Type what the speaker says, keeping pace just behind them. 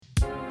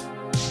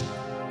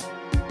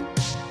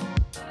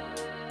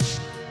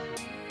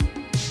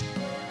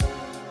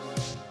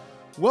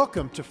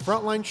Welcome to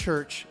Frontline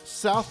Church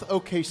South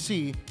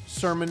OKC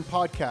Sermon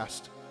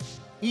Podcast.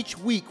 Each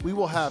week we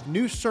will have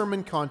new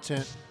sermon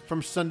content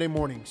from Sunday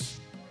mornings,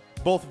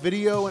 both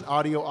video and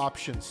audio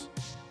options.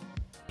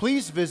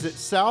 Please visit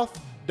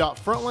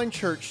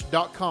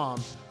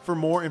south.frontlinechurch.com for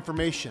more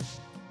information.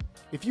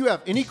 If you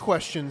have any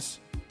questions,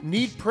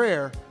 need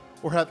prayer,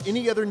 or have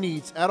any other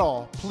needs at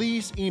all,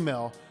 please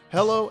email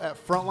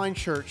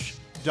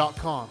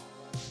hello@frontlinechurch.com.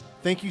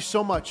 Thank you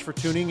so much for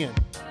tuning in.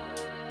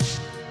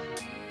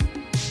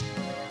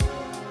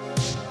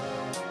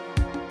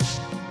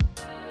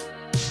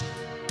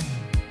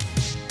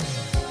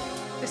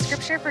 The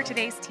scripture for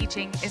today's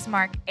teaching is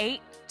Mark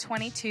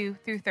 8:22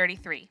 through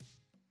 33.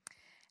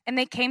 And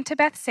they came to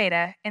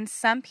Bethsaida, and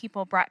some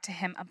people brought to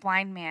him a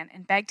blind man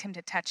and begged him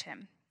to touch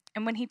him.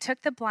 And when he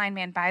took the blind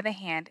man by the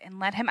hand and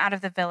led him out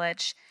of the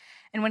village,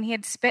 and when he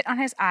had spit on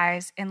his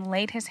eyes and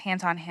laid his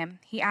hands on him,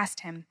 he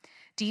asked him,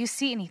 "Do you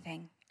see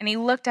anything?" And he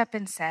looked up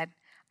and said,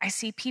 "I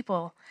see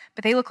people,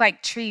 but they look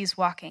like trees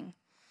walking."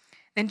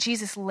 Then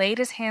Jesus laid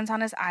his hands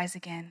on his eyes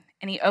again,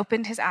 and he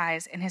opened his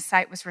eyes, and his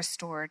sight was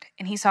restored,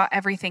 and he saw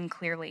everything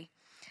clearly.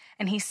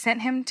 And he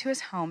sent him to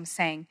his home,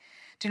 saying,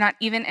 "Do not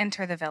even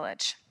enter the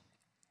village."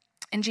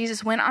 And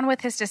Jesus went on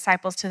with his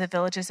disciples to the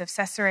villages of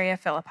Caesarea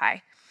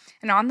Philippi.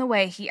 And on the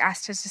way he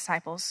asked his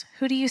disciples,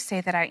 "Who do you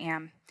say that I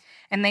am?"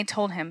 And they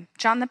told him,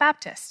 "John the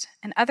Baptist,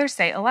 and others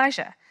say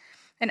Elijah,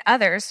 and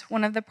others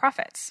one of the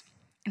prophets."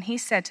 And he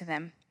said to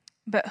them,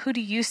 "But who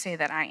do you say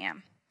that I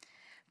am?"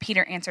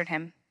 Peter answered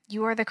him,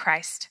 "You are the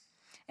Christ."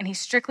 And he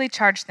strictly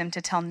charged them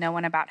to tell no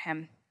one about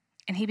him.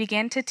 And he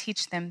began to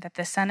teach them that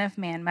the Son of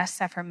Man must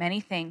suffer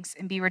many things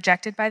and be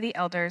rejected by the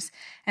elders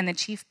and the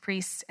chief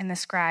priests and the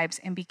scribes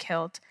and be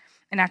killed,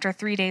 and after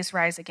 3 days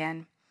rise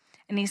again.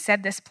 And he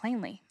said this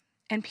plainly.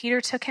 And Peter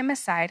took him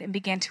aside and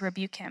began to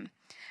rebuke him.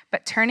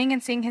 But turning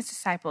and seeing his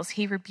disciples,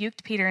 he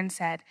rebuked Peter and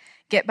said,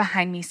 "Get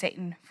behind me,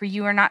 Satan, for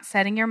you are not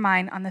setting your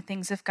mind on the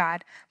things of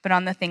God, but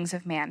on the things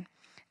of man."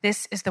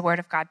 This is the word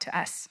of God to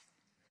us.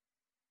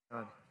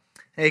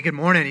 Hey, good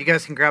morning. You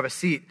guys can grab a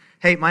seat.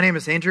 Hey, my name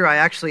is Andrew. I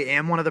actually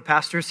am one of the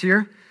pastors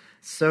here.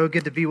 So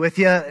good to be with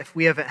you. If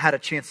we haven't had a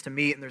chance to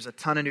meet, and there's a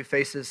ton of new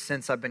faces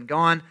since I've been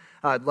gone,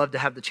 I'd love to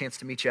have the chance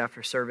to meet you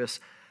after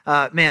service.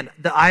 I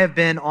have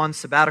been on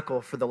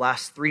sabbatical for the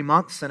last 3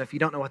 months, and if you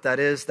don't know what that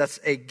is, that's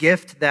a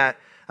gift that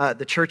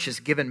the church has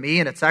given me,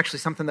 and it's actually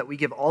something that we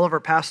give all of our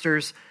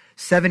pastors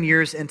 7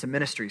 years into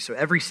ministry. So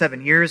every 7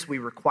 years, we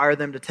require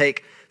them to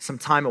take some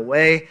time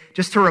away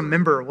just to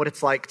remember what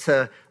it's like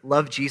to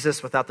love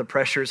Jesus without the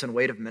pressures and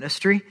weight of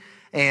ministry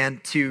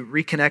and to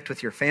reconnect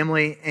with your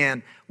family.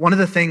 And one of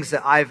the things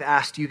that I've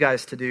asked you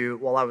guys to do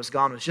while I was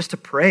gone was just to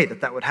pray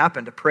that that would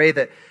happen, to pray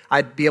that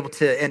I'd be able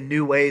to, in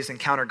new ways,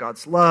 encounter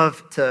God's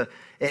love, to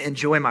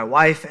enjoy my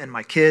wife and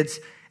my kids.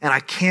 And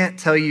I can't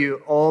tell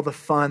you all the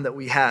fun that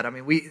we had. I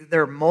mean,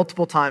 there are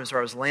multiple times where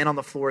I was laying on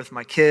the floor with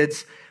my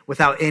kids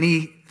without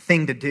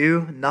anything to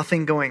do,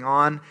 nothing going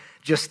on,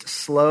 just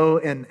slow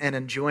and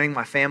enjoying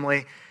my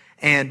family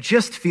and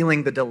just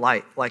feeling the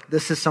delight. Like,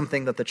 this is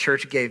something that the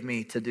church gave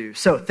me to do.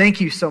 So thank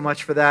you so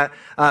much for that.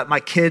 My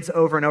kids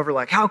over and over,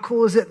 like, how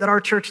cool is it that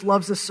our church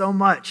loves us so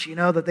much,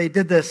 that they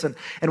did this?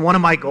 And one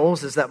of my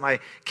goals is that my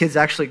kids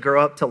actually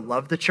grow up to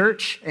love the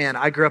church. And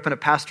I grew up in a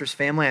pastor's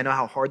family. I know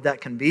how hard that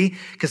can be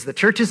because the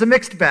church is a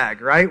mixed bag,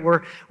 right?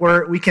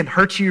 We can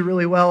hurt you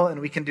really well and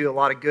we can do a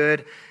lot of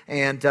good.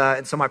 And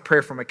so my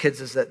prayer for my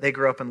kids is that they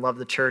grow up and love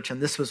the church.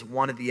 And this was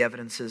one of the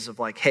evidences of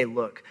like, hey,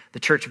 look, the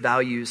church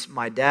values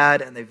my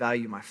dad and they value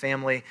my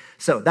family.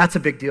 So that's a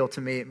big deal to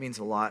me. It means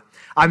a lot.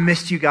 I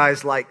missed you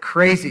guys like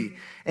crazy.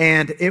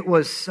 And it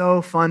was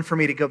so fun for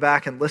me to go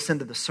back and listen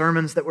to the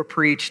sermons that were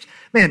preached.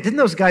 Man, didn't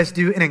those guys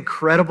do an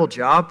incredible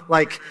job?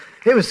 Like,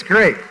 it was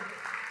great.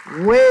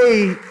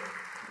 Way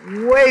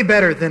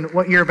better than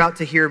what you're about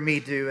to hear me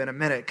do in a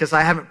minute because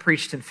I haven't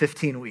preached in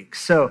 15 weeks.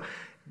 So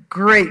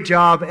great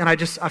job, and I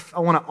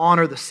want to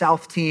honor the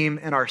South team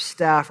and our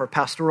staff, our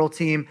pastoral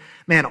team.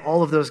 Man,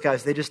 all of those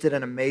guys, they just did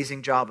an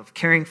amazing job of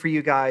caring for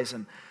you guys,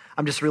 and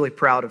I'm just really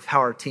proud of how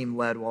our team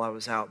led while I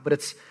was out. But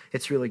it's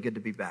really good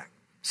to be back.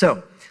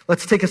 So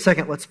let's take a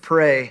second, let's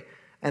pray,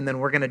 and then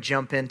we're going to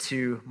jump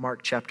into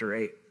Mark chapter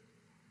 8.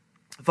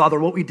 Father,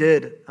 what we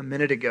did a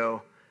minute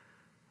ago,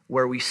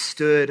 where we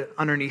stood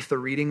underneath the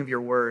reading of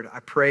your word,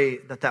 I pray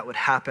that that would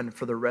happen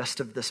for the rest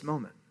of this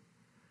moment.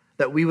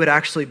 That we would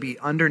actually be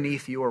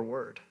underneath your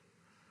word.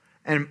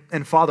 And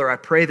Father, I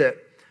pray that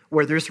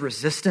where there's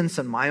resistance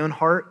in my own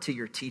heart to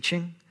your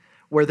teaching,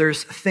 where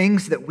there's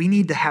things that we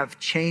need to have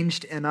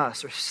changed in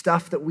us or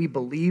stuff that we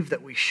believe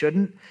that we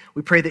shouldn't,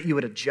 we pray that you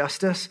would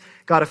adjust us.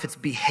 God, if it's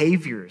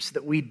behaviors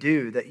that we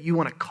do that you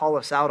want to call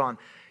us out on,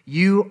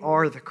 you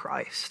are the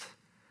Christ.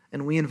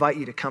 And we invite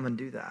you to come and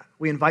do that.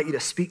 We invite you to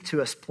speak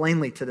to us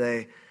plainly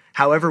today,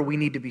 however we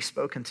need to be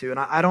spoken to. And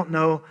I don't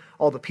know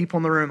all the people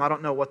in the room. I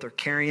don't know what they're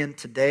carrying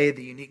today,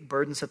 the unique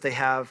burdens that they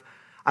have.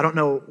 I don't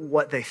know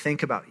what they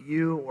think about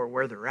you or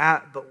where they're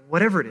at, but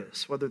whatever it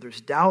is, whether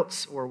there's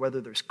doubts or whether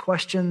there's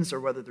questions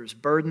or whether there's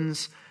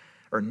burdens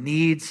or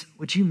needs,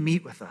 would you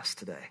meet with us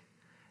today?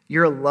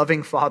 You're a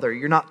loving Father.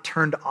 You're not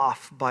turned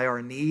off by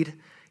our need.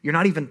 You're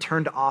not even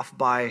turned off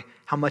by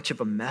how much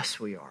of a mess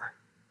we are.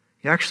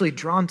 You're actually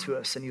drawn to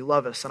us and you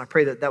love us. And I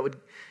pray that that would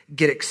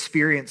get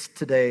experienced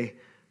today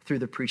through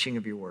the preaching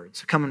of your words.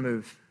 So come and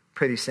move.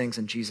 Pray these things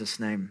in Jesus'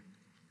 name.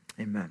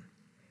 Amen.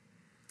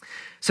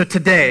 So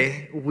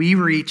today, we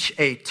reach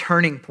a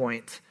turning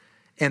point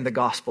in the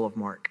Gospel of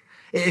Mark.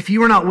 If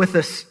you were not with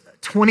us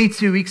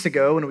 22 weeks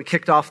ago when we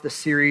kicked off the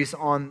series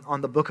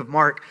on the book of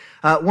Mark,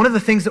 one of the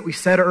things that we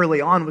said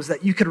early on was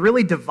that you could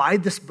really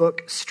divide this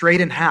book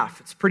straight in half.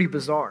 It's pretty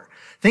bizarre.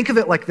 Think of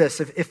it like this.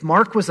 If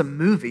Mark was a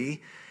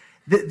movie,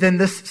 then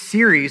this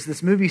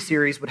movie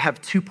series would have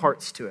two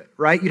parts to it,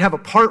 right? You'd have a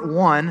part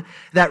one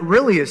that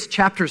really is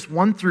chapters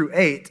 1 through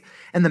 8.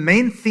 And the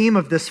main theme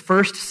of this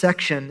first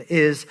section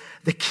is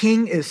the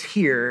King is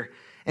here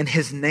and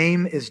his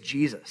name is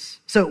Jesus.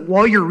 So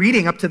while you're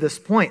reading up to this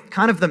point,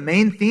 kind of the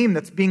main theme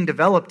that's being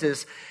developed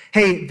is,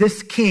 hey,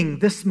 this King,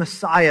 this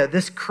Messiah,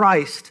 this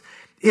Christ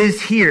is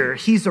here.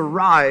 He's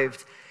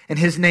arrived and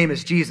his name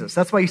is Jesus.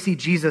 That's why you see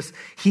Jesus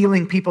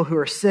healing people who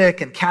are sick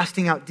and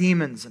casting out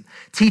demons and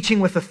teaching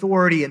with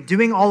authority and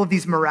doing all of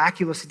these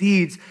miraculous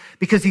deeds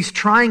because he's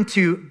trying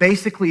to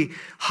basically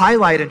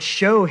highlight and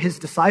show his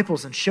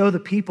disciples and show the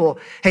people,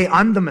 hey,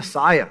 I'm the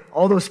Messiah.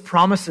 All those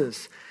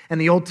promises in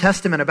the Old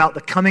Testament about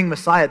the coming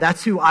Messiah,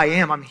 that's who I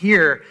am. I'm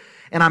here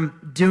and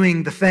I'm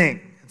doing the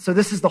thing. So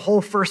this is the whole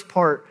first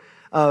part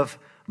of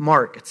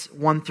Mark. It's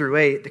 1 through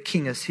 8. The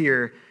King is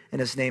here and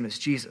his name is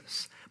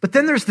Jesus. But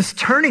then there's this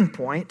turning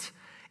point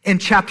in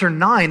chapter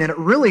 9, and it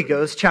really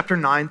goes chapter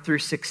 9 through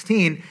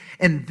 16.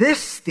 And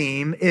this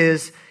theme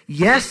is,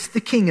 yes, the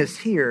King is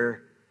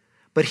here,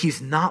 but he's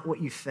not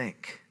what you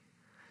think.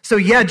 So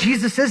yeah,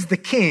 Jesus is the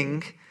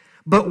King,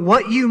 but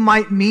what you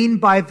might mean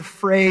by the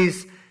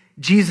phrase,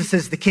 Jesus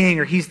is the King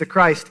or he's the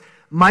Christ,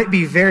 might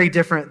be very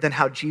different than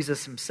how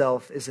Jesus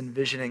himself is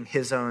envisioning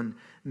his own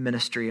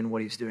ministry and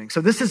what he's doing. So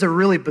this is a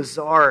really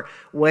bizarre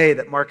way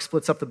that Mark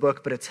splits up the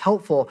book, but it's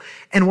helpful.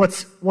 And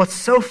what's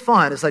so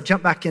fun as I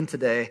jump back in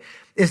today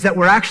is that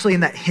we're actually in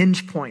that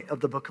hinge point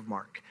of the book of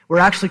Mark. We're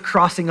actually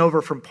crossing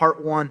over from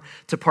part 1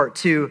 to part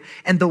 2.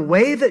 And the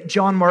way that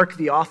John Mark,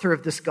 the author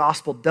of this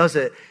gospel, does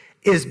it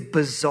is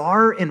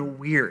bizarre and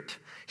weird.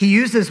 He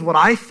uses what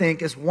I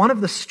think is one of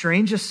the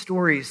strangest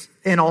stories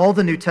in all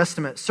the New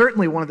Testament,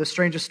 certainly one of the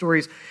strangest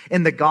stories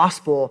in the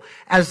gospel,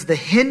 as the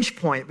hinge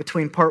point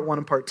between part 1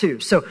 and part 2.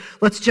 So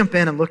let's jump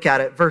in and look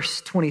at it. Verse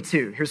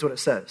 22, here's what it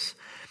says.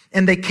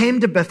 And they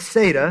came to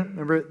Bethsaida.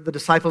 Remember, the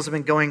disciples have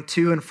been going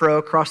to and fro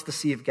across the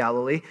Sea of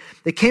Galilee.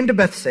 They came to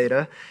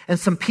Bethsaida, and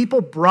some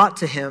people brought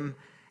to him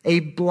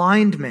a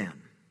blind man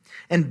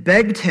and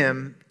begged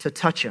him to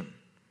touch him.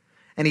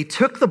 And he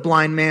took the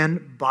blind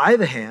man by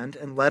the hand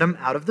and led him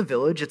out of the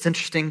village. It's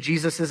interesting,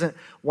 Jesus isn't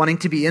wanting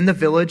to be in the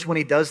village when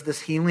he does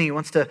this healing. He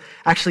wants to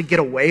actually get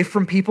away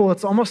from people.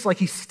 It's almost like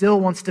he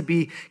still wants to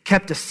be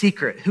kept a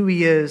secret, who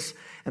he is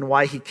and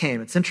why he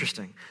came. It's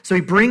interesting. So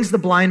he brings the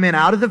blind man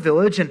out of the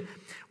village, and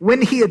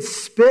when he had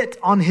spit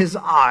on his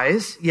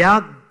eyes,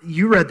 yeah,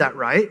 you read that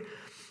right,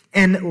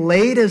 and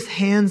laid his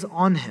hands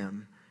on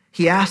him,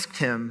 he asked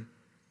him,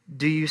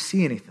 do you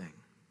see anything?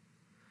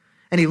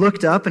 And he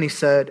looked up and he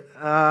said,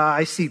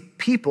 I see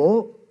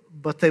people,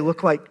 but they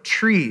look like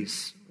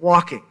trees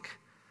walking.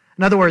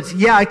 In other words,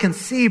 yeah, I can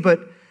see,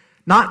 but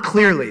not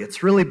clearly.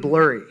 It's really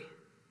blurry.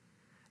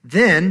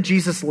 Then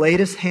Jesus laid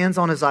his hands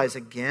on his eyes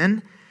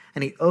again,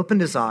 and he opened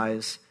his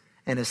eyes,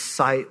 and his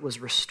sight was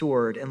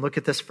restored. And look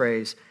at this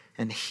phrase,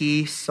 and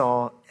he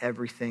saw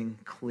everything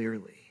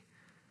clearly.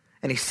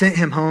 And he sent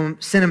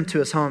him to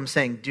his home,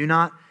 saying, do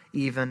not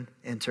even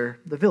enter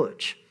the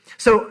village.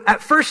 So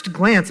at first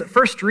glance, at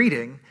first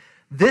reading,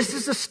 this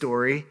is a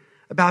story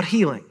about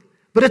healing,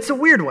 but it's a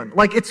weird one.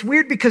 Like, it's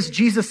weird because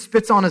Jesus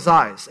spits on his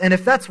eyes. And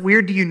if that's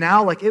weird to you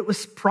now, like, it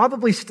was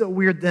probably still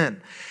weird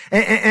then.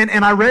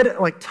 And I read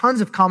like tons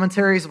of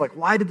commentaries of like,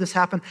 why did this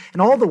happen?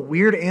 And all the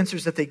weird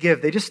answers that they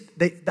give,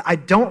 I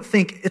don't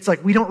think, it's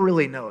like, we don't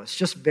really know. It's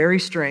just very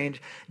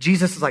strange.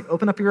 Jesus is like,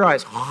 open up your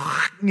eyes,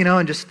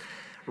 and just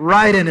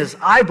right in his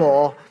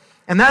eyeball.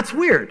 And that's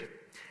weird.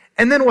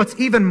 And then what's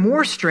even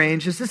more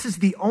strange is this is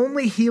the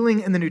only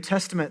healing in the New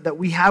Testament that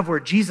we have where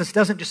Jesus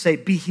doesn't just say,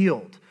 be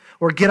healed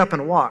or get up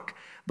and walk,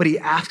 but he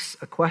asks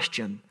a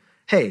question.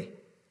 Hey,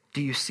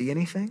 do you see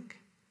anything?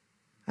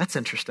 That's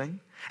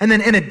interesting. And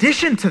then in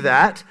addition to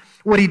that,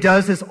 what he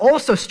does is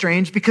also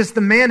strange because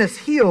the man is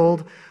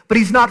healed, but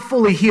he's not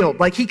fully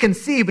healed. Like, he can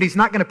see, but he's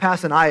not going to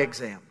pass an eye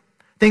exam.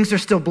 Things are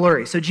still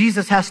blurry. So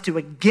Jesus has to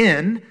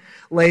again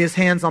lay his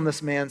hands on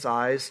this man's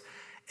eyes,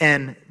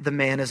 and the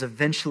man is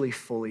eventually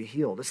fully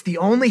healed. It's the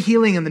only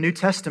healing in the New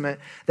Testament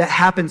that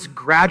happens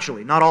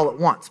gradually, not all at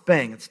once.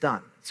 Bang, it's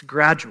done. It's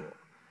gradual.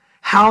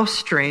 How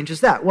strange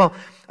is that? Well,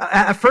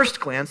 at first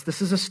glance,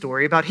 this is a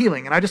story about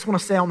healing. And I just want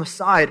to say on the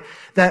side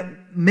that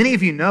many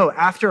of you know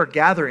after our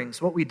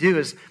gatherings, what we do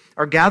is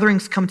our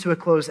gatherings come to a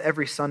close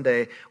every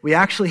Sunday. We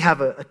actually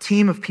have a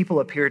team of people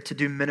up here to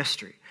do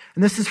ministry.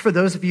 And this is for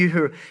those of you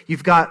who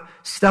you've got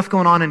stuff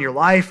going on in your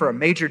life or a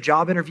major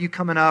job interview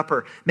coming up,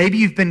 or maybe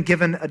you've been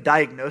given a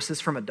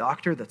diagnosis from a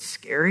doctor that's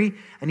scary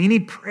and you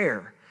need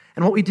prayer.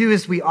 And what we do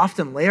is we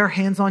often lay our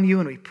hands on you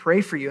and we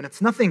pray for you. And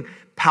it's nothing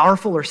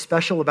powerful or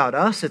special about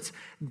us. It's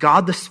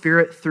God the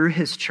Spirit through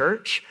his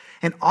church.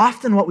 And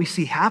often what we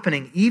see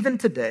happening, even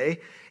today,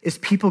 is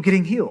people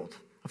getting healed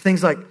of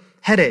things like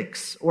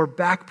headaches or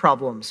back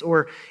problems,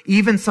 or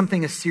even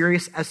something as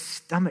serious as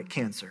stomach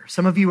cancer.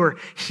 Some of you were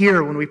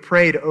here when we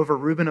prayed over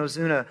Ruben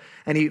Ozuna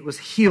and he was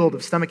healed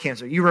of stomach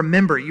cancer. You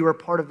remember, you were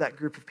part of that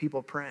group of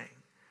people praying.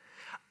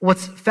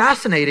 What's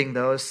fascinating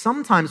though is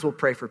sometimes we'll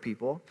pray for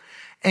people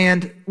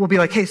and we'll be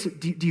like, hey, so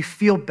do you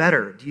feel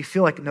better? Do you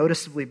feel like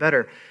noticeably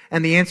better?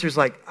 And the answer is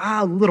like,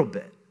 a little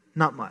bit,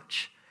 not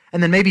much.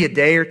 And then maybe a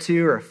day or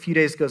two or a few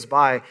days goes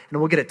by and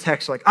we'll get a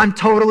text like, I'm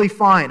totally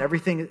fine.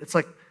 Everything, it's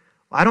like,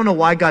 I don't know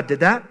why God did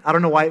that. I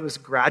don't know why it was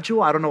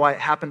gradual. I don't know why it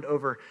happened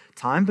over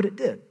time, but it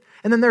did.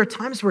 And then there are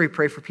times where we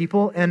pray for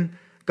people and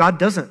God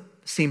doesn't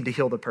seem to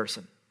heal the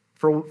person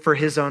for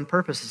his own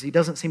purposes. He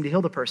doesn't seem to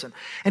heal the person.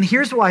 And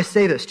here's why I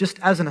say this, just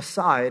as an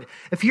aside.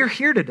 If you're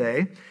here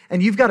today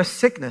and you've got a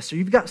sickness or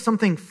you've got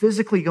something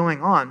physically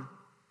going on,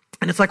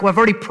 and it's like, well, I've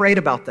already prayed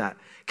about that.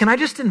 Can I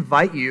just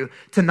invite you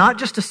to not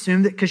just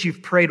assume that because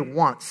you've prayed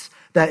once,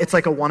 that it's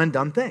like a one and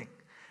done thing.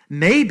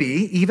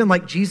 Maybe, even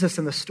like Jesus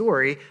in the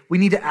story, we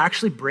need to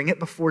actually bring it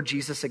before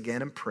Jesus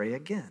again and pray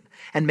again.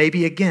 And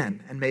maybe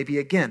again, and maybe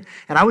again.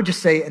 And I would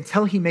just say,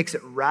 until he makes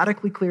it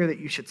radically clear that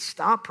you should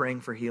stop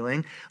praying for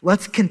healing,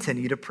 let's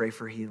continue to pray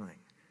for healing.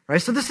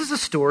 Right? So this is a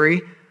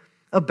story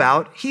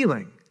about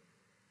healing.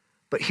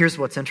 But here's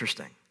what's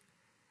interesting.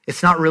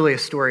 It's not really a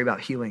story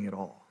about healing at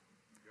all.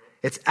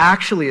 It's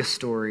actually a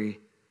story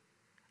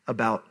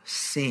about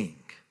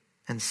seeing,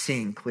 and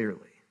seeing clearly.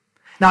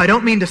 Now, I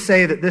don't mean to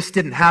say that this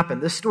didn't happen.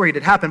 This story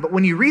did happen. But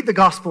when you read the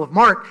Gospel of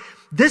Mark,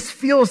 this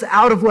feels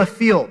out of left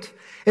field.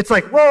 It's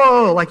like,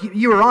 whoa, like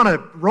you were on a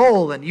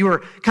roll and you were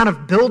kind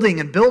of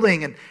building. And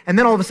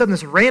then all of a sudden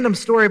this random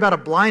story about a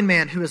blind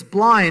man who is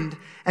blind,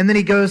 and then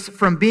he goes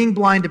from being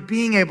blind to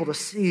being able to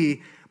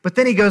see, but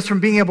then he goes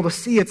from being able to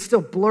see, it's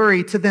still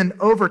blurry, to then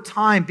over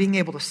time being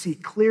able to see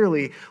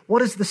clearly.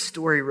 What is the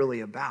story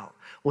really about?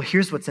 Well,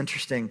 here's what's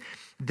interesting.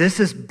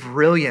 This is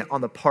brilliant on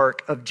the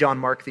part of John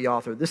Mark, the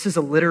author. This is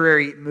a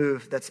literary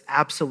move that's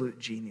absolute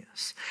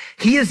genius.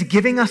 He is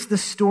giving us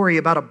this story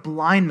about a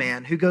blind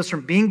man who goes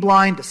from being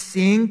blind to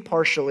seeing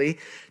partially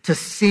to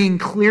seeing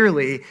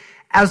clearly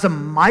as a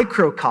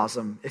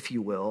microcosm, if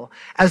you will,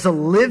 as a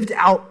lived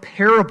out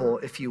parable,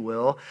 if you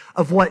will,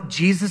 of what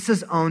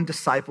Jesus' own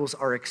disciples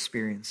are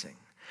experiencing,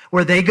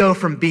 where they go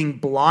from being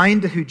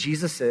blind to who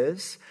Jesus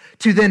is,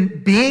 to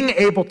then being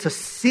able to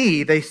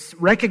see. They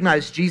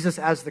recognize Jesus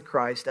as the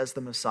Christ, as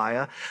the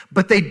Messiah,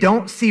 but they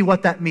don't see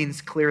what that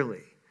means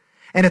clearly.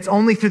 And it's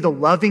only through the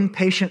loving,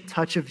 patient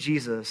touch of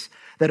Jesus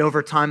that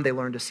over time they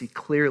learn to see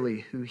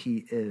clearly who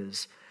he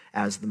is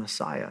as the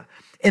Messiah.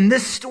 In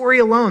this story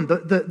alone,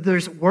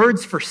 there's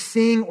words for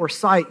seeing or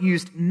sight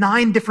used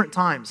 9 different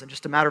times in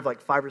just a matter of like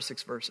 5 or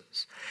 6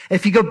 verses.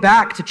 If you go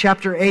back to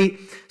chapter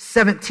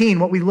 8:17,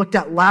 what we looked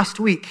at last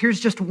week, here's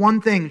just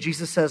one thing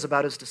Jesus says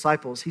about his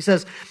disciples. He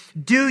says,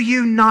 "Do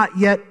you not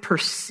yet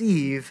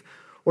perceive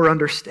or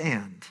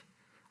understand?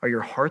 Are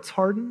your hearts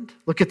hardened?"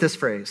 Look at this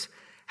phrase.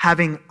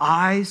 "Having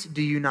eyes,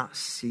 do you not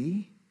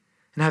see?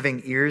 And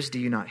having ears, do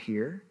you not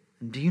hear?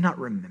 And do you not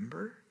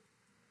remember?"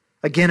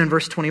 Again in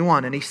verse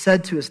 21, "And he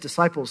said to his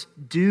disciples,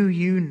 'Do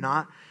you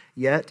not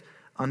yet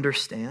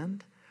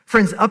understand?'"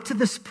 Friends, up to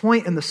this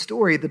point in the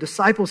story, the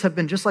disciples have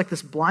been just like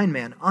this blind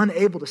man,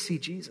 unable to see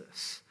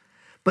Jesus.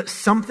 But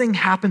something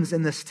happens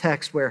in this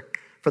text where,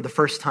 for the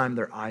first time,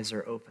 their eyes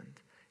are opened.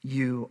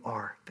 You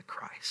are the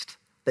Christ.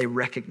 They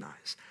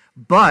recognize.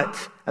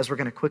 But, as we're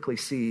going to quickly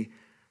see,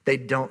 they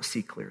don't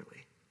see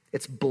clearly.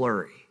 It's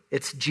blurry.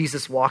 It's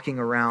Jesus walking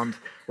around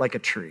like a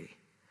tree.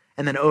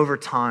 And then over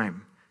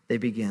time, they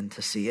begin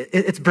to see.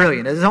 It's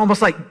brilliant. It's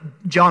almost like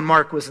John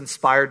Mark was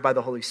inspired by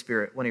the Holy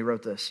Spirit when he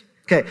wrote this.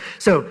 Okay,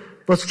 so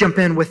let's jump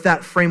in with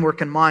that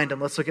framework in mind and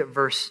let's look at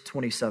verse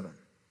 27.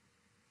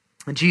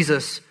 "And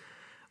Jesus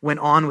went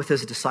on with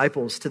his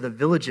disciples to the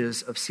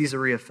villages of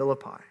Caesarea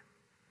Philippi.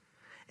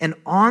 And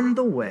on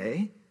the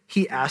way,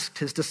 he asked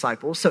his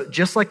disciples," so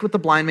just like with the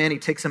blind man, he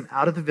takes him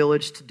out of the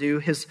village to do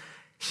his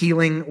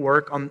healing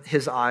work on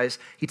his eyes.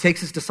 He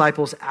takes his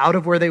disciples out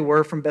of where they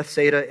were from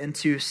Bethsaida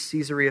into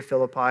Caesarea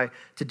Philippi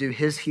to do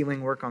his healing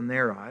work on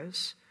their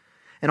eyes.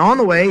 And on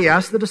the way, he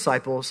asked the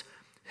disciples,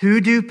 "Who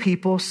do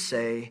people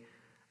say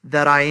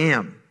that I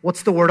am?"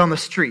 What's the word on the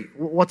street?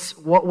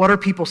 What are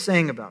people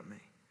saying about me?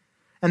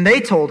 And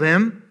they told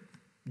him,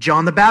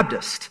 "John the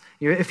Baptist."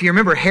 If you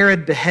remember,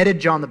 Herod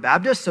beheaded John the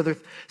Baptist. So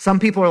some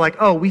people are like,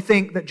 "Oh, we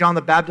think that John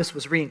the Baptist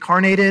was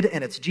reincarnated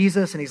and it's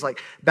Jesus and he's like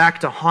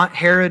back to haunt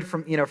Herod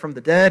from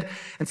the dead."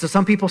 And so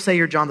some people say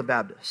you're John the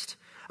Baptist.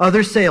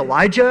 Others say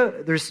Elijah.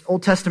 There's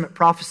Old Testament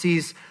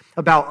prophecies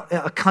about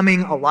a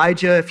coming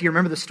Elijah. If you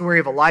remember the story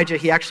of Elijah,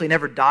 he actually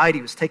never died.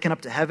 He was taken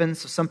up to heaven.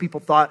 So some people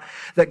thought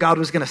that God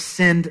was going to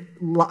send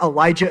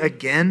Elijah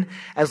again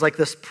as like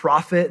this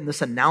prophet and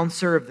this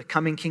announcer of the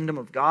coming kingdom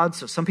of God.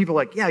 So some people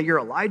are like, yeah, you're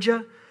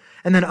Elijah.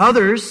 And then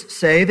others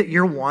say that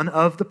you're one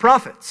of the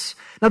prophets.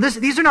 Now,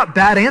 these are not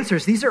bad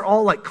answers. These are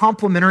all like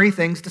complimentary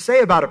things to say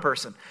about a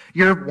person.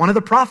 You're one of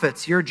the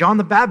prophets. You're John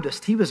the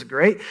Baptist. He was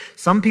great.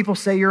 Some people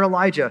say you're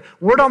Elijah.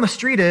 Word on the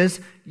street is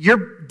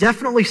you're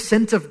definitely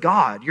sent of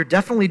God. You're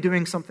definitely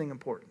doing something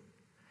important.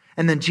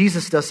 And then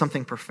Jesus does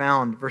something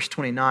profound, verse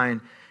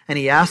 29, and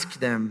he asked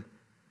them,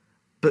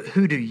 but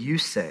who do you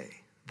say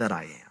that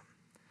I am?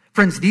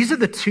 Friends, these are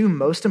the two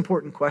most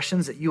important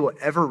questions that you will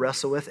ever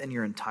wrestle with in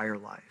your entire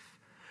life.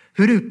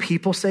 Who do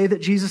people say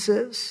that Jesus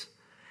is?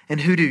 And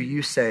who do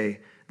you say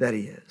that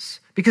he is?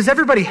 Because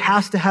everybody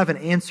has to have an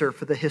answer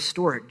for the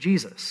historic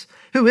Jesus.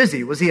 Who is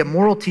he? Was he a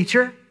moral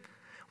teacher?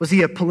 Was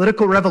he a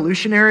political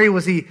revolutionary?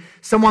 Was he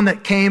someone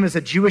that came as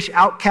a Jewish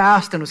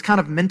outcast and was kind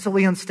of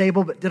mentally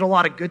unstable but did a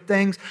lot of good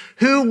things?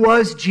 Who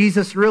was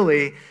Jesus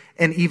really?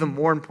 And even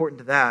more important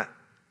to that,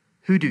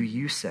 who do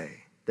you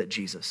say that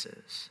Jesus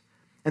is?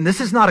 And this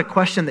is not a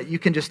question that you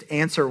can just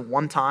answer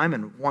one time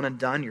and one and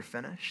done, you're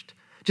finished.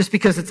 Just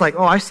because it's like,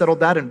 oh, I settled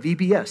that in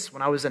VBS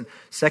when I was in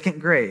second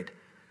grade.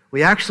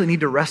 We actually need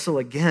to wrestle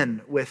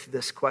again with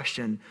this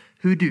question,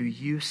 who do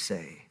you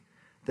say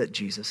that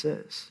Jesus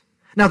is?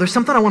 Now, there's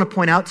something I want to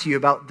point out to you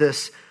about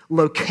this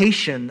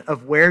location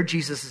of where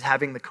Jesus is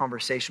having the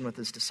conversation with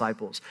his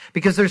disciples,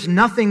 because there's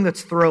nothing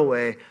that's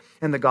throwaway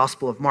in the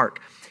Gospel of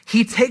Mark.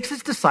 He takes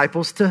his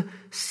disciples to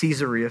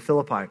Caesarea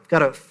Philippi.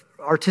 Got an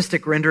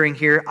artistic rendering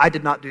here. I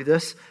did not do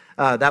this.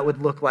 That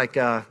would look like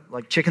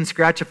chicken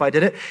scratch if I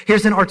did it.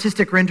 Here's an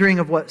artistic rendering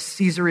of what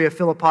Caesarea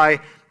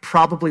Philippi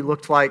probably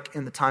looked like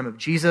in the time of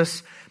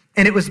Jesus.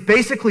 And it was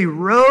basically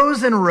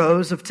rows and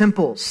rows of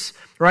temples,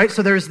 right?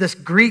 So there's this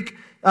Greek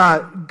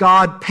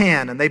god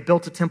Pan, and they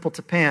built a temple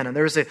to Pan. And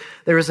there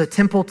was a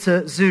temple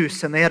to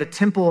Zeus, and they had a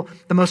temple.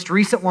 The most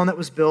recent one that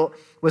was built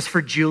was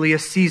for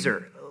Julius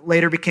Caesar.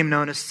 Later became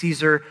known as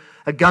Caesar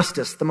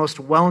Augustus, the most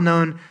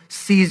well-known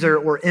Caesar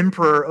or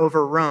emperor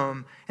over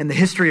Rome in the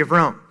history of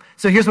Rome.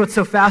 So here's what's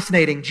so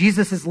fascinating.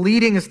 Jesus is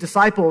leading his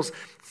disciples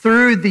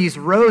through these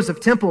rows of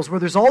temples where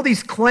there's all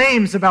these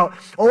claims about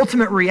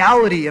ultimate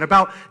reality and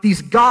about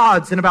these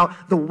gods and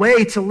about the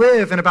way to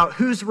live and about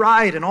who's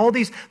right and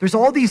there's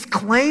all these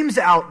claims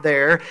out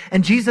there.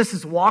 And Jesus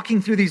is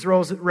walking through these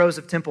rows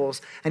of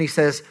temples and he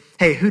says,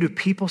 hey, who do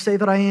people say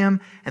that I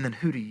am? And then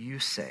who do you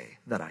say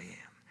that I am?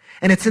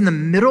 And it's in the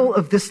middle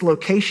of this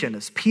location,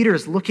 as Peter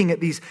is looking at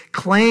these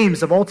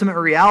claims of ultimate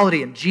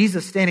reality and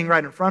Jesus standing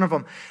right in front of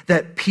him,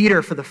 that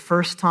Peter, for the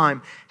first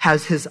time,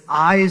 has his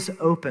eyes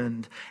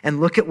opened. And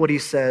look at what he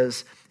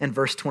says in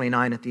verse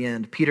 29 at the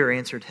end. Peter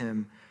answered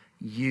him,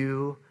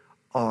 you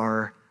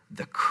are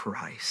the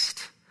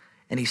Christ.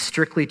 And he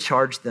strictly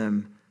charged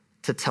them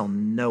to tell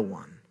no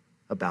one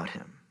about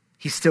him.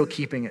 He's still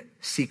keeping it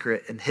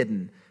secret and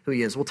hidden who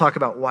he is. We'll talk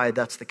about why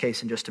that's the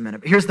case in just a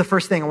minute. But here's the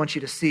first thing I want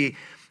you to see.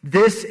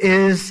 This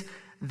is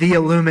the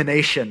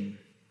illumination.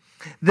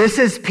 This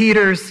is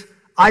Peter's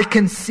I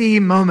can see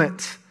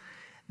moment.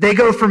 They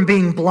go from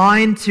being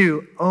blind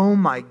to, oh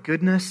my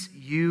goodness,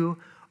 you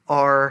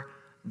are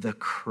the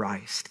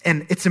Christ.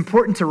 And it's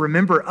important to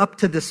remember up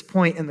to this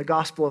point in the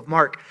Gospel of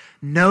Mark,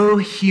 no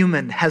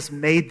human has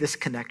made this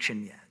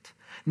connection yet.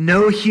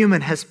 No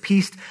human has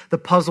pieced the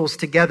puzzles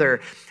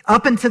together.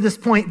 Up until this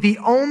point, the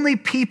only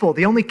people,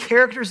 the only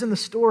characters in the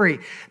story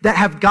that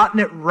have gotten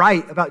it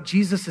right about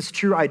Jesus'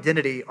 true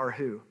identity are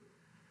who?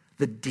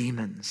 The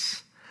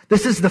demons.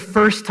 This is the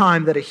first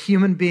time that a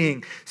human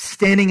being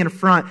standing in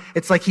front,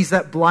 it's like he's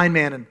that blind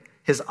man and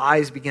his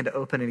eyes begin to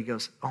open and he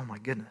goes, oh my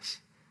goodness,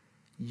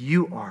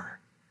 you are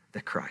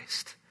the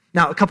Christ.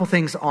 Now, a couple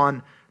things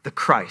on the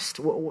Christ,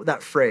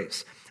 that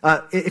phrase.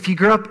 If you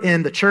grew up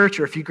in the church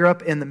or if you grew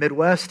up in the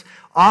Midwest,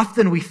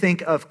 often we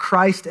think of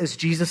Christ as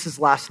Jesus'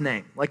 last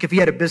name. Like if he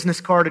had a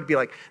business card, it'd be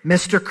like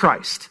Mr.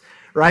 Christ,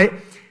 right?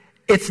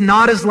 It's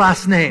not his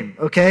last name,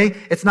 okay?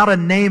 It's not a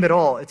name at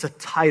all. It's a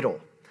title.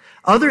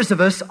 Others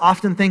of us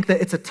often think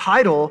that it's a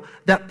title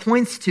that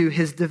points to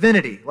his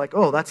divinity. Like,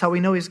 oh, that's how we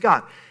know he's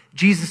God.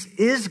 Jesus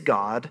is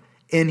God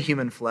in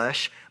human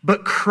flesh,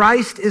 but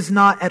Christ is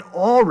not at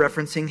all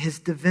referencing his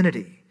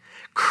divinity.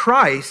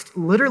 Christ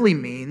literally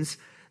means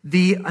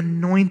the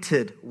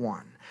anointed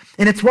one.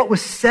 And it's what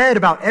was said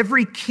about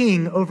every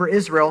king over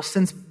Israel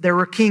since there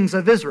were kings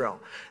of Israel.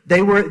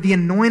 They were the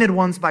anointed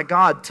ones by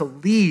God to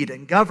lead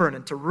and govern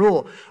and to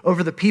rule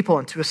over the people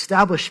and to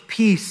establish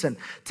peace and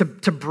to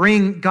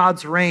bring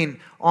God's reign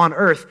on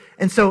earth.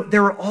 And so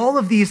there were all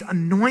of these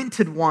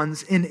anointed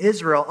ones in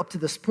Israel up to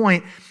this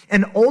point.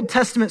 And Old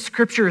Testament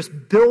scripture is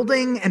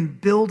building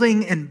and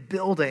building and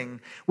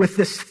building with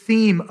this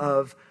theme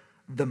of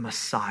the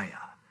Messiah,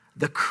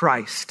 the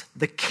Christ,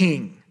 the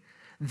King,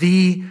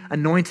 the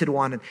anointed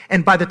one.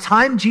 And by the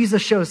time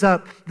Jesus shows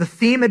up, the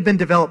theme had been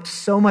developed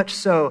so much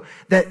so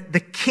that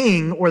the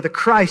King or the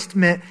Christ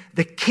meant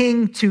the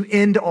King to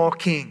end all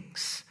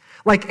kings.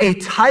 like a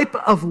type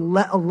of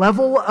a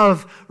level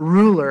of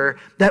ruler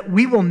that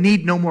we will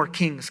need no more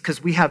kings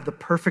because we have the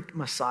perfect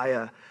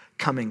Messiah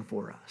coming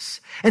for us.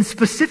 And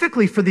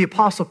specifically for the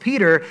Apostle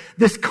Peter,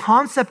 this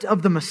concept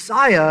of the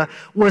Messiah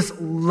was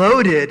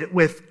loaded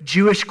with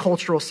Jewish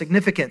cultural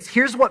significance.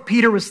 Here's what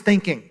Peter was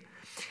thinking.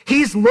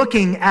 He's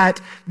looking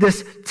at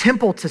this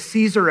temple to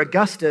Caesar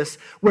Augustus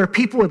where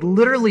people would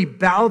literally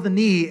bow the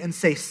knee and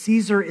say,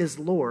 Caesar is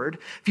Lord.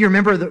 If you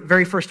remember the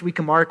very first week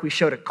of Mark, we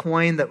showed a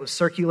coin that was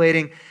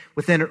circulating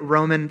within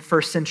Roman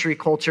first century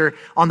culture.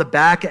 On the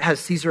back, it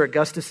has Caesar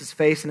Augustus's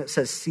face and it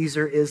says,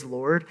 Caesar is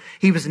Lord.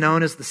 He was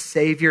known as the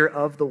savior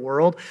of the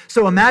world.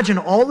 So imagine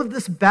all of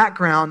this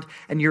background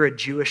and you're a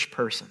Jewish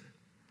person.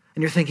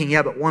 And you're thinking,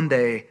 yeah, but one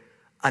day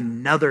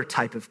another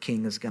type of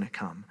king is going to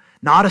come.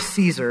 Not a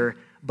Caesar,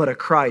 but a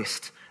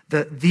Christ,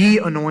 the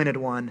anointed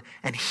one,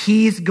 and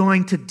he's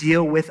going to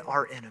deal with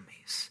our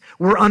enemies.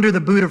 We're under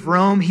the boot of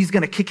Rome. He's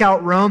going to kick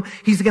out Rome.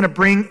 He's going to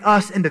bring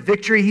us into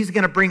victory. He's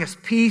going to bring us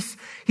peace.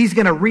 He's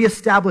going to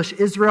reestablish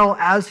Israel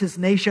as his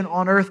nation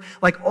on earth.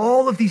 Like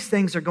all of these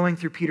things are going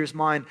through Peter's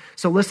mind.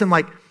 So listen,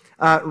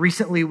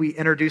 recently we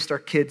introduced our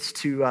kids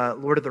to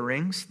Lord of the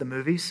Rings, the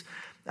movies.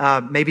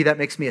 Maybe that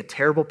makes me a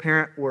terrible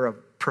parent or a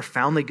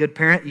profoundly good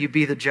parent. You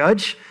be the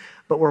judge.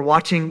 But we're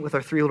watching with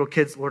our 3 little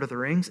kids Lord of the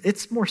Rings.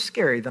 It's more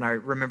scary than I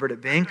remembered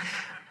it being.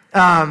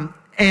 And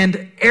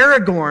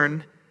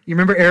Aragorn, you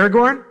remember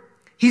Aragorn?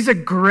 He's a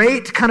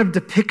great kind of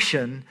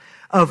depiction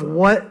of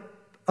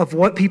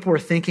what people were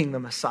thinking the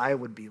Messiah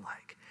would be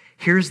like.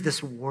 Here's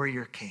this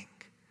warrior king.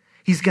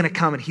 He's going to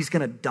come and he's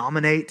going to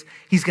dominate.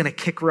 He's going to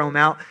kick Rome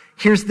out.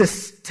 Here's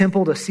this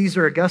temple to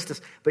Caesar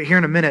Augustus. But here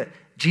in a minute,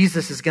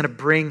 Jesus is going to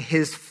bring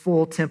his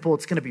full temple.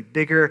 It's going to be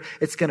bigger.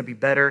 It's going to be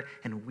better.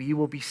 And we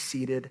will be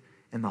seated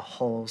in the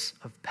halls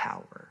of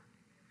power.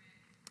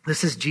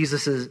 This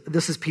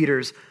is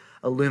Peter's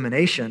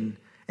illumination.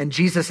 And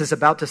Jesus is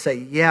about to say,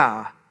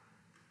 yeah,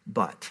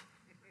 but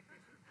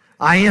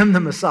I am the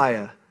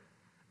Messiah,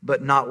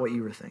 but not what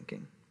you were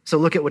thinking. So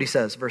look at what he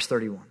says, verse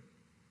 31.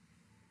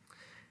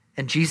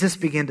 And Jesus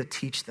began to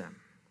teach them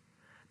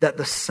that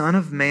the Son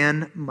of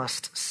Man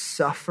must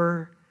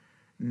suffer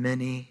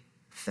many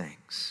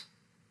things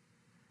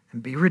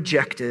and be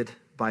rejected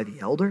by the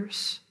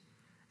elders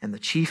and the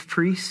chief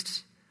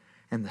priests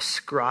and the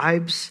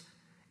scribes,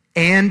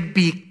 and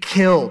be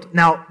killed.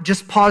 Now,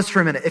 just pause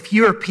for a minute. If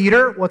you are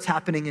Peter, what's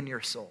happening in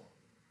your soul?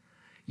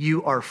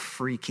 You are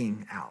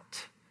freaking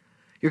out.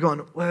 You're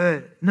going,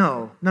 wait,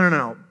 no.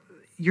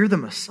 You're the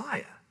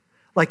Messiah.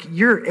 Like,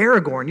 you're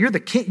Aragorn. You're the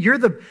king. You're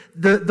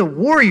the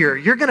warrior.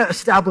 You're going to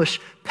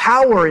establish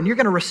power, and you're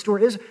going to restore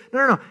Israel.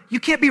 No. You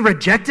can't be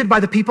rejected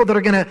by the people that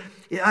are going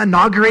to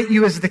inaugurate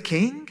you as the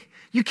king.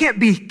 You can't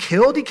be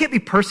killed. You can't be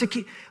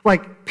persecuted.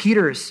 Like,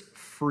 Peter's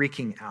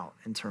freaking out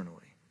internally.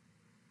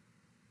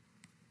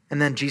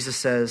 And then Jesus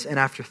says, and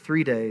after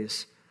 3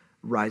 days,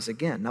 rise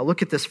again. Now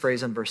look at this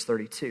phrase in verse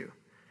 32.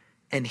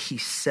 And he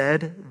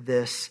said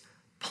this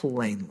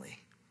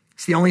plainly.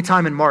 It's the only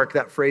time in Mark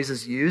that phrase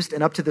is used.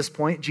 And up to this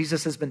point,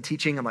 Jesus has been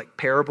teaching them like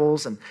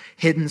parables and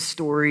hidden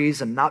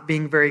stories and not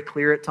being very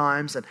clear at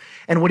times.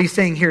 And what he's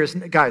saying here is,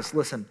 guys,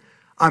 listen,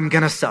 I'm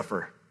going to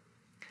suffer.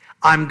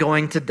 I'm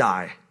going to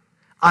die.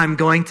 I'm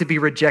going to be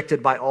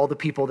rejected by all the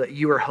people that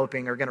you are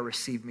hoping are going to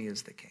receive me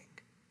as the king.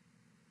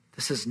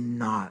 This is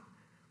not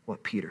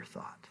what Peter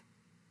thought.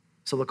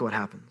 So look at what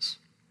happens.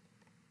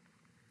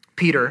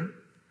 Peter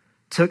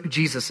took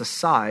Jesus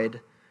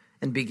aside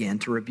and began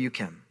to rebuke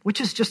him,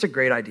 which is just a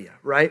great idea,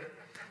 right?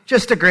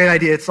 Just a great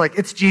idea. It's like,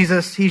 it's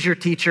Jesus. He's your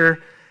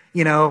teacher.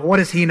 You know, what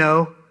does he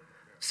know?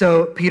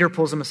 So Peter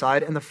pulls him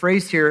aside. And the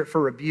phrase here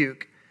for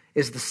rebuke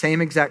is the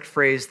same exact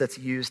phrase that's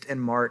used in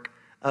Mark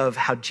of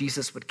how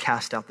Jesus would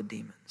cast out the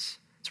demons.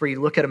 It's where you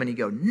look at him and you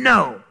go,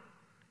 no,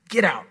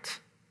 get out.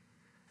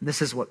 And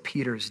this is what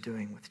Peter's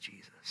doing with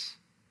Jesus.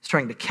 He's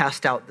trying to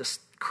cast out this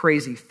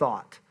crazy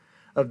thought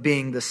of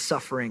being the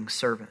suffering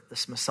servant,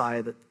 this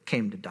Messiah that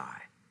came to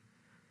die.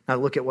 Now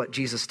look at what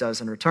Jesus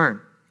does in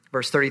return.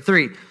 Verse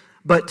 33,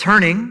 but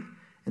turning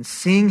and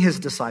seeing his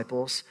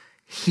disciples,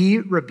 he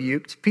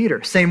rebuked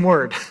Peter. Same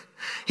word.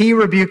 He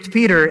rebuked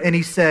Peter and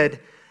he said,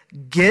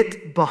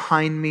 get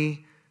behind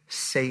me,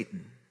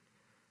 Satan,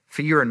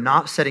 for you are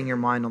not setting your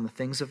mind on the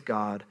things of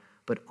God,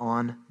 but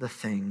on the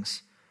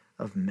things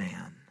of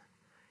man.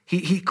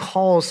 He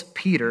calls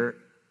Peter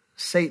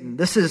Satan.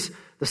 This is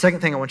the second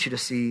thing I want you to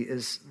see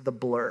is the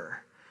blur.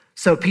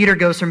 So Peter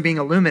goes from being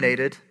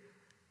illuminated,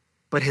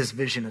 but his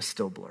vision is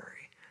still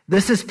blurry.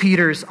 This is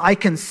Peter's, I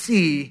can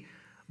see,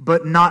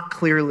 but not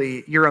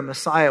clearly. You're a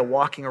Messiah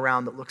walking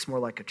around that looks more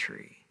like a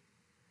tree.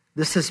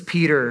 This is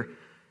Peter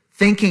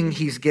thinking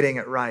he's getting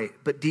it right,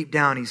 but deep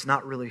down he's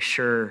not really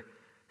sure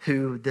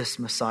who this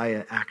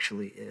Messiah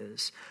actually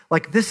is.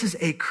 Like, this is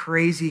a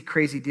crazy,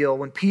 crazy deal.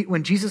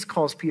 When Jesus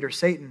calls Peter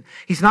Satan,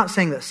 he's not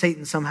saying that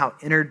Satan somehow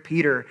entered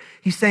Peter.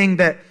 He's saying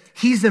that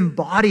he's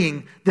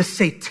embodying the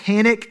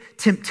satanic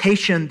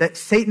temptation that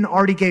Satan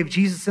already gave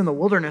Jesus in the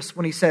wilderness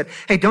when he said,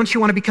 hey, don't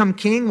you want to become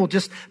king? Well,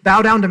 just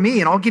bow down to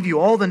me and I'll give you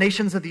all the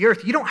nations of the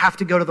earth. You don't have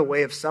to go to the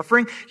way of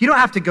suffering. You don't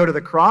have to go to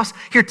the cross.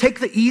 Here, take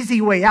the easy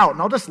way out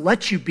and I'll just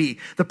let you be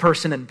the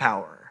person in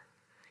power.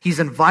 He's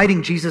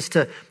inviting Jesus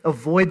to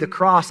avoid the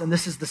cross, and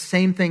this is the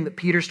same thing that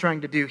Peter's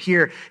trying to do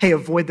here. Hey,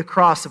 avoid the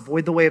cross,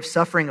 avoid the way of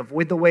suffering,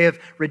 avoid the way of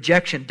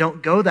rejection.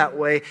 Don't go that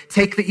way.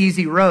 Take the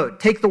easy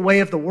road. Take the way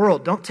of the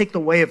world. Don't take the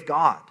way of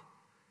God.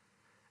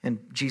 And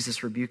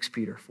Jesus rebukes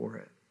Peter for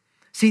it.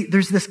 See,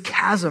 there's this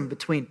chasm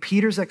between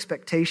Peter's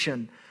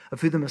expectation of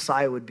who the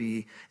Messiah would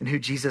be and who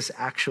Jesus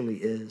actually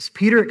is.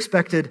 Peter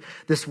expected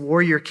this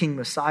warrior king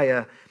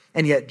Messiah,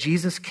 and yet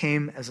Jesus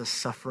came as a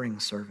suffering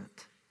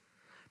servant.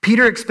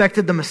 Peter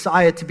expected the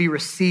Messiah to be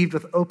received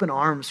with open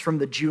arms from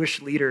the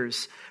Jewish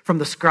leaders, from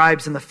the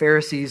scribes and the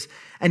Pharisees,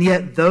 and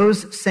yet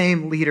those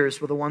same leaders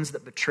were the ones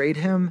that betrayed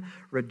him,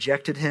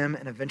 rejected him,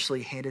 and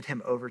eventually handed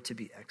him over to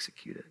be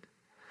executed.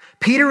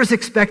 Peter was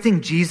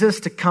expecting Jesus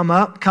to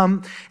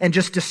come and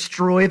just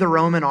destroy the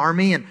Roman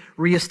army and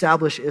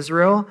reestablish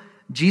Israel.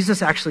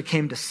 Jesus actually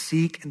came to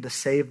seek and to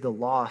save the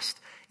lost,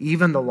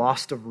 even the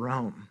lost of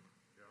Rome.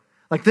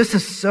 Like, this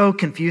is so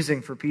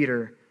confusing for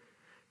Peter.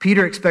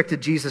 Peter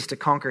expected Jesus to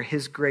conquer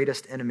his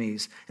greatest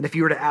enemies. And if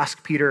you were to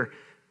ask Peter,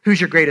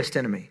 who's your greatest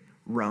enemy?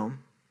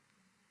 Rome.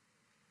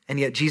 And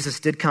yet Jesus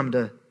did come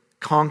to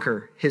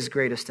conquer his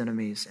greatest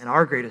enemies and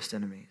our greatest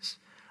enemies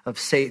of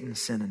Satan,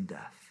 sin, and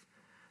death.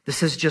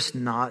 This is just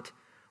not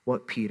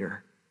what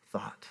Peter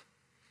thought.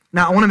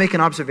 Now, I want to make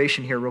an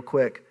observation here real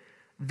quick.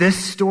 This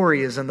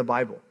story is in the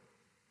Bible.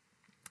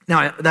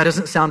 Now, that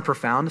doesn't sound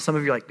profound. Some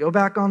of you are like, go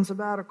back on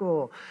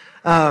sabbatical.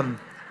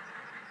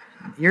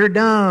 You're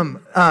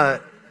dumb.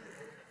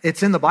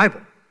 It's in the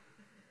Bible.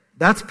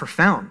 That's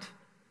profound.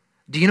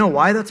 Do you know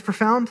why that's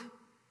profound?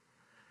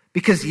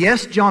 Because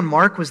yes, John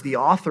Mark was the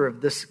author of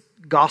this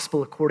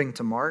gospel according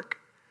to Mark,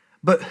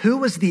 but who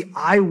was the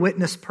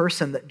eyewitness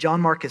person that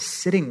John Mark is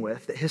sitting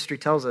with, that history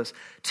tells us,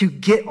 to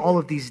get all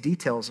of these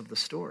details of the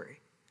story?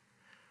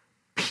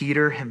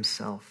 Peter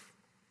himself.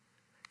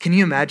 Can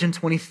you imagine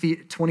 20,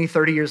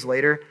 30 years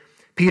later,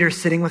 Peter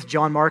sitting with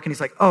John Mark and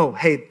he's like, oh,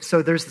 hey,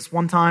 so there's this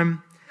one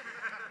time,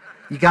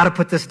 you got to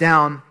put this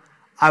down.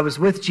 I was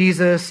with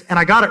Jesus and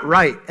I got it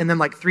right. And then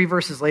like 3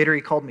 verses later, he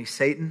called me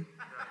Satan.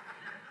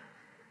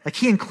 Like,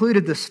 he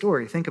included this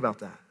story. Think about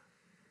that.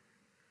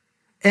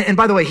 And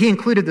by the way, he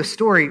included the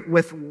story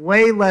with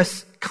way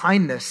less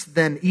kindness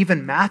than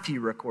even Matthew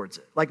records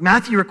it. Like,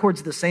 Matthew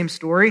records the same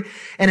story.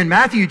 And in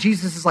Matthew,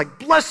 Jesus is like,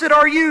 blessed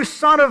are you,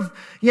 son of,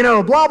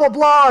 blah, blah,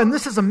 blah. And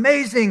this is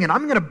amazing. And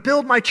I'm going to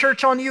build my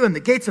church on you and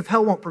the gates of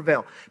hell won't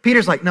prevail.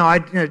 Peter's like, no, I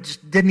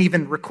just didn't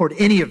even record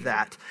any of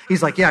that.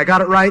 He's like, yeah, I got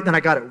it right. Then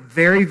I got it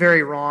very,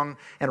 very wrong.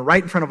 And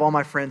right in front of all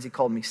my friends, he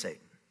called me Satan.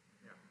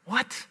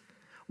 What?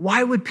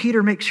 Why would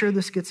Peter make sure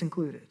this gets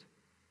included?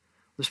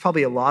 There's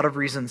probably a lot of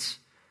reasons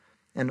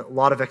and a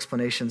lot of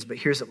explanations, but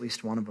here's at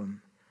least one of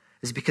them,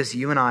 is because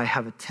you and I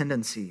have a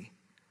tendency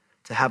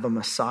to have a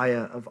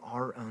Messiah of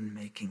our own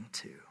making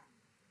too.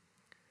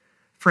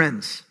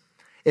 Friends,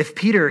 if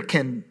Peter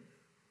can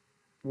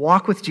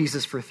walk with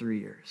Jesus for 3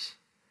 years,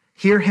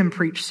 hear him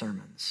preach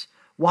sermons,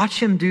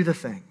 watch him do the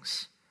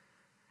things,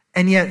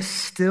 and yet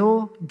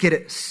still get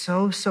it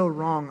so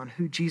wrong on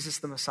who Jesus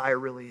the Messiah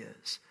really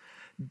is,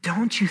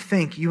 don't you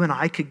think you and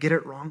I could get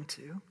it wrong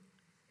too?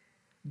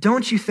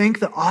 Don't you think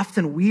that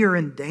often we are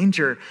in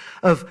danger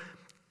of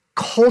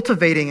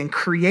cultivating and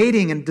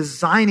creating and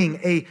designing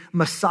a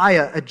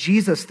Messiah, a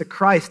Jesus, the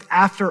Christ,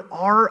 after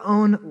our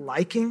own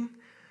liking?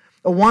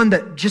 A one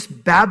that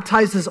just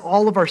baptizes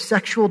all of our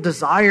sexual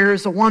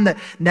desires, a one that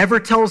never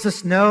tells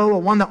us no, a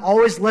one that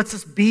always lets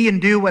us be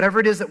and do whatever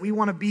it is that we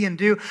want to be and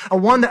do, a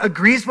one that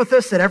agrees with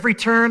us at every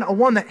turn, a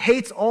one that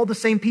hates all the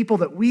same people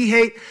that we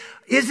hate.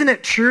 Isn't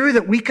it true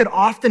that we could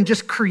often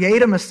just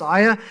create a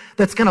Messiah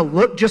that's going to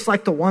look just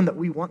like the one that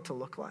we want to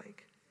look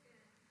like?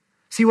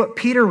 See, what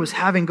Peter was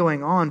having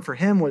going on for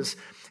him was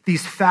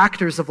these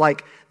factors of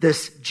like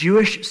this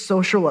Jewish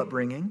social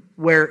upbringing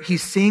where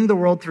he's seeing the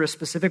world through a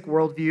specific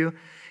worldview.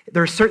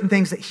 There are certain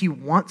things that he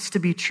wants to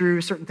be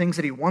true, certain things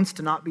that he wants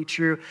to not be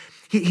true.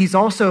 He's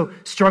also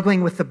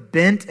struggling with the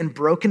bent and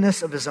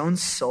brokenness of his own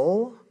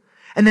soul.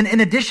 And then in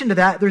addition to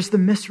that, there's the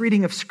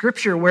misreading of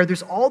Scripture where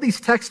there's all these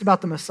texts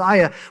about the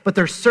Messiah, but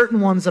there's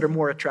certain ones that are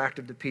more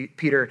attractive to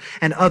Peter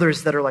and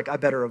others that are like, I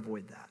better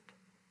avoid that.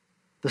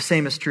 The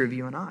same is true of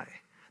you and I.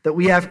 That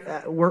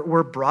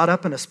we're brought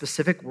up in a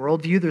specific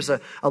worldview. There's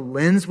a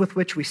lens with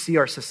which we see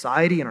our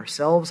society and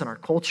ourselves and our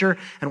culture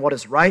and what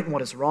is right and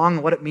what is wrong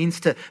and what it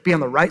means to be on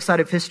the right side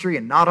of history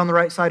and not on the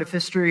right side of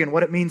history and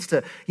what it means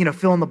to,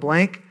 fill in the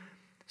blank.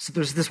 So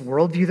there's this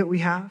worldview that we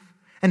have.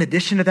 In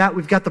addition to that,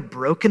 we've got the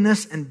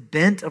brokenness and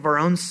bent of our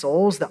own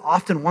souls that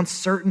often wants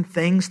certain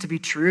things to be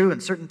true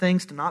and certain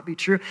things to not be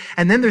true.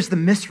 And then there's the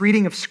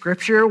misreading of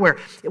Scripture where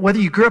whether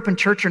you grew up in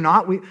church or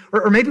not,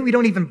 or maybe we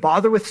don't even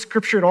bother with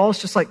Scripture at all. It's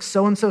just like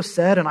so-and-so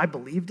said and I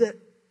believed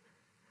it.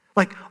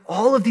 Like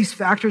all of these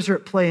factors are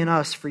at play in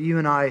us for you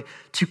and I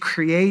to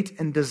create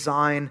and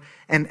design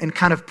and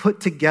kind of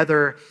put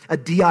together a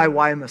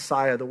DIY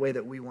Messiah the way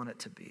that we want it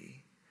to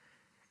be.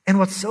 And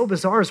what's so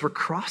bizarre is we're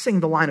crossing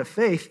the line of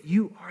faith.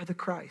 You are the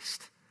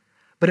Christ.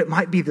 But it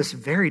might be this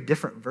very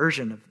different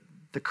version of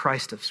the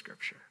Christ of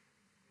Scripture,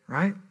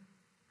 right?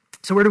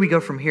 So where do we go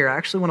from here? I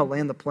actually want to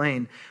land the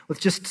plane with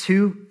just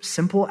two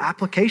simple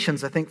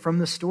applications, I think, from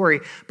the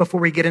story before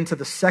we get into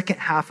the second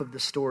half of the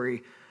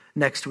story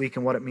next week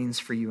and what it means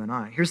for you and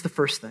I. Here's the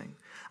first thing.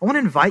 I want to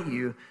invite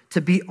you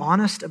to be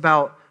honest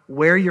about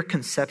where your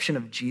conception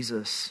of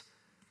Jesus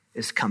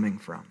is coming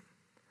from.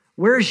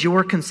 Where is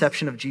your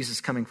conception of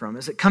Jesus coming from?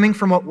 Is it coming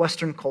from what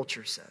Western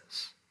culture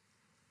says?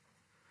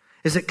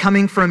 Is it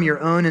coming from your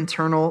own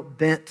internal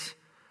bent,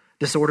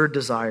 disordered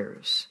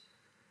desires?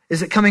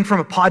 Is it coming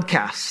from a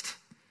podcast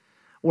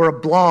or a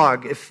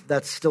blog, if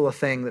that's still a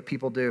thing that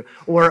people do,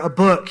 or a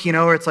book,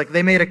 where it's like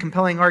they made a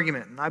compelling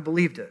argument and I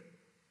believed it?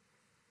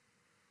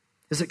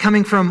 Is it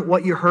coming from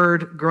what you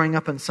heard growing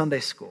up in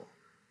Sunday school?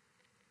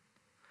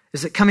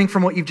 Is it coming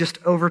from what you've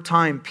just over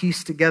time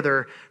pieced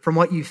together from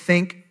what you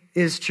think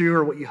is true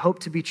or what you hope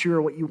to be true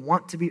or what you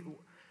want to be?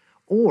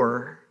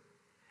 Or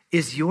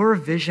is your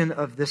vision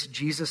of this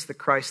Jesus the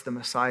Christ, the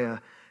Messiah,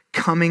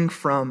 coming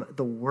from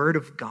the Word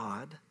of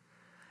God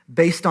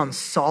based on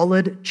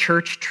solid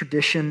church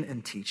tradition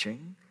and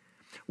teaching,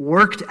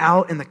 worked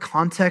out in the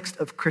context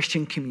of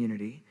Christian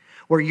community,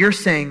 where you're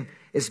saying,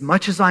 as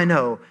much as I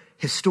know,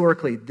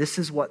 historically, this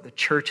is what the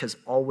church has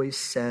always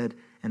said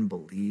and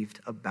believed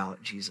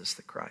about Jesus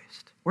the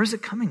Christ? Where's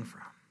it coming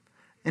from?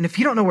 And if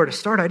you don't know where to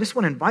start, I just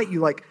want to invite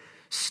you,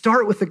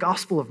 start with the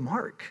Gospel of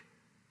Mark.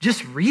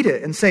 Just read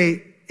it and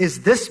say,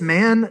 is this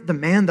man the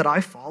man that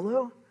I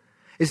follow?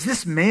 Is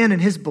this man and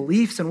his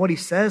beliefs and what he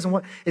says and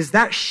what is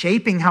that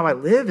shaping how I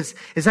live?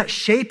 Is that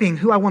shaping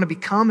who I want to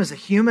become as a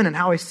human and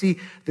how I see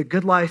the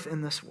good life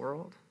in this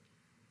world?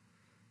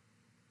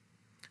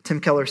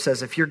 Tim Keller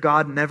says, if your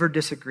God never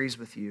disagrees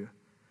with you,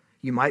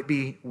 you might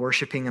be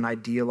worshiping an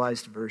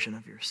idealized version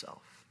of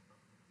yourself.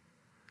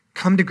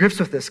 Come to grips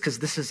with this because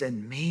this is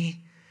in me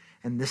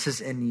and this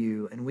is in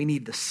you. And we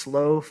need the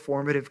slow,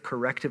 formative,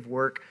 corrective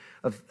work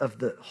of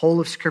the whole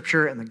of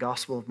Scripture and the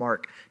Gospel of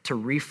Mark to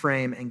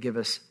reframe and give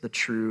us the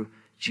true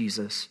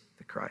Jesus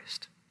the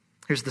Christ.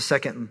 Here's the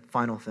second and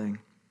final thing.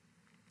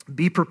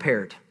 Be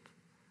prepared.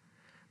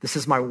 This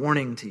is my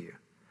warning to you.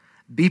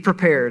 Be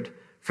prepared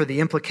for the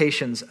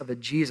implications of a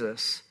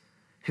Jesus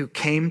who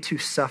came to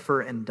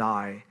suffer and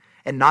die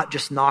and not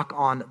just knock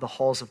on the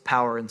halls of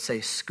power and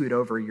say, scoot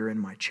over, you're in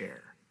my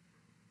chair.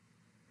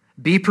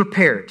 Be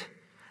prepared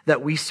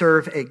that we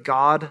serve a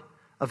God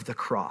of the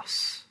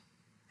cross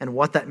and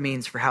what that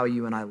means for how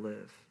you and I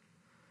live.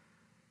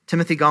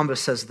 Timothy Gombis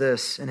says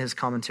this in his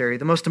commentary: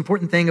 the most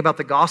important thing about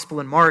the gospel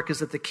in Mark is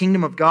that the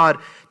kingdom of God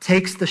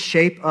takes the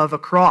shape of a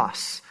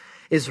cross,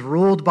 is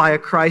ruled by a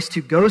Christ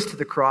who goes to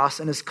the cross,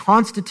 and is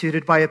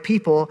constituted by a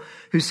people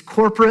whose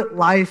corporate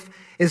life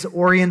is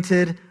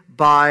oriented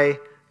by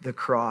the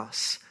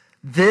cross.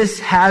 This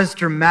has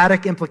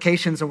dramatic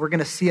implications, and we're going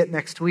to see it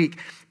next week.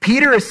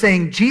 Peter is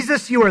saying,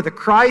 Jesus, you are the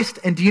Christ,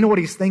 and do you know what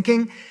he's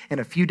thinking? In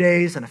a few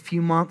days, in a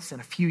few months, in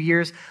a few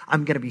years,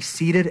 I'm going to be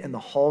seated in the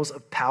halls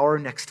of power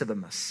next to the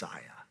Messiah.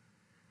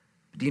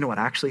 Do you know what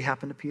actually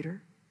happened to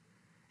Peter?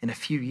 In a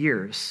few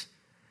years,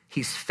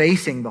 he's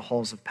facing the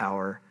halls of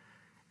power,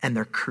 and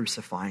they're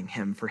crucifying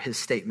him for his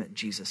statement,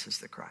 Jesus is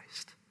the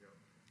Christ.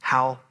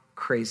 How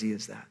crazy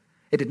is that?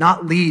 It did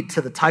not lead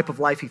to the type of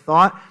life he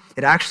thought.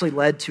 It actually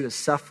led to his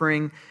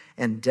suffering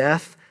and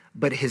death,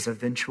 but his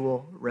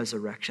eventual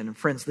resurrection. And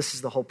friends, this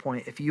is the whole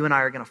point. If you and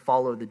I are going to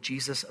follow the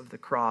Jesus of the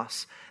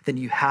cross, then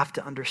you have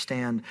to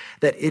understand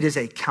that it is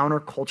a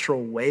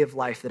countercultural way of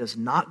life that is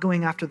not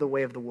going after the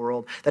way of the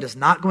world, that is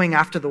not going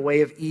after the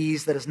way of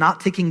ease, that is not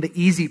taking the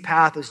easy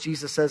path, as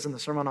Jesus says in the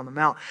Sermon on the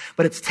Mount,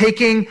 but it's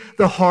taking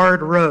the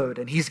hard road.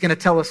 And he's going to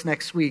tell us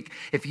next week,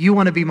 if you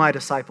want to be my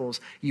disciples,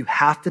 you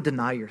have to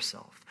deny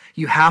yourself.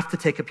 You have to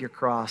take up your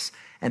cross,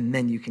 and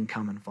then you can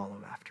come and follow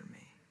after me.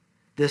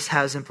 This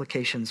has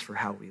implications for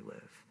how we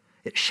live.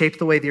 It shaped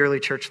the way the early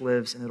church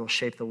lives, and it'll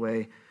shape the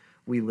way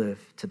we live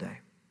today.